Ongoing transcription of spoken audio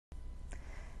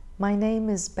My name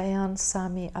is Bayan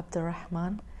Sami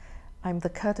Rahman. I'm the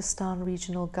Kurdistan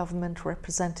Regional Government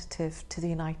Representative to the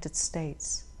United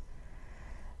States.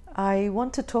 I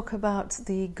want to talk about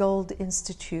the Gold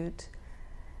Institute.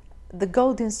 The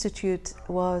Gold Institute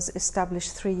was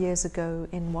established 3 years ago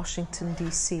in Washington,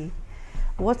 D.C.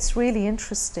 What's really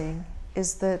interesting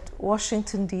is that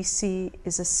Washington, D.C.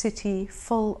 is a city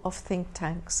full of think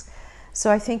tanks.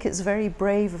 So I think it's very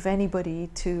brave of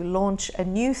anybody to launch a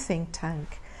new think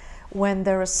tank when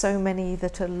there are so many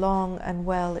that are long and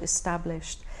well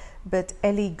established. But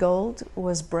Eli Gold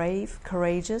was brave,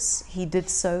 courageous, he did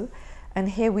so, and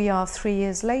here we are 3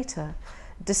 years later.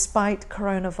 Despite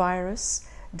coronavirus,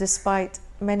 despite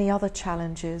many other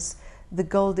challenges, the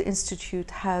Gold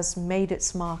Institute has made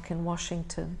its mark in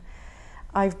Washington.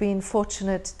 I've been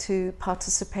fortunate to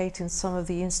participate in some of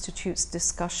the Institute's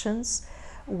discussions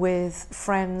with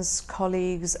friends,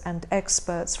 colleagues, and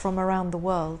experts from around the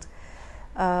world.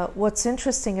 What's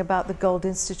interesting about the Gold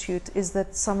Institute is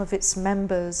that some of its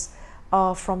members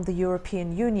are from the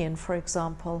European Union, for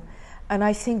example, and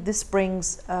I think this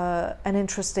brings an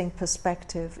interesting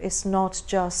perspective. It's not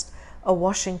just a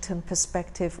Washington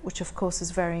perspective, which of course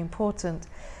is very important,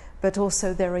 but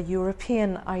also there are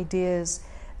European ideas.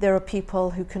 There are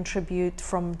people who contribute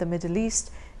from the Middle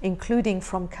East, including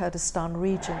from Kurdistan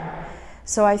region.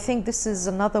 So I think this is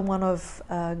another one of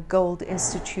Gold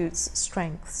Institute's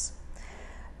strengths.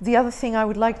 The other thing I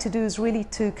would like to do is really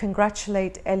to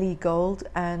congratulate Eli Gold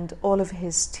and all of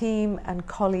his team and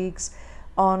colleagues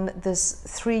on this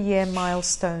 3-year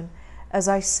milestone. As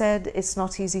I said, it's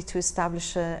not easy to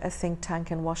establish a think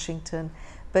tank in Washington,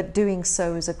 but doing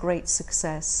so is a great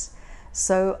success.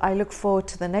 So I look forward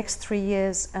to the next 3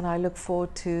 years, and I look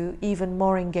forward to even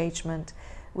more engagement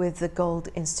with the Gold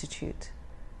Institute.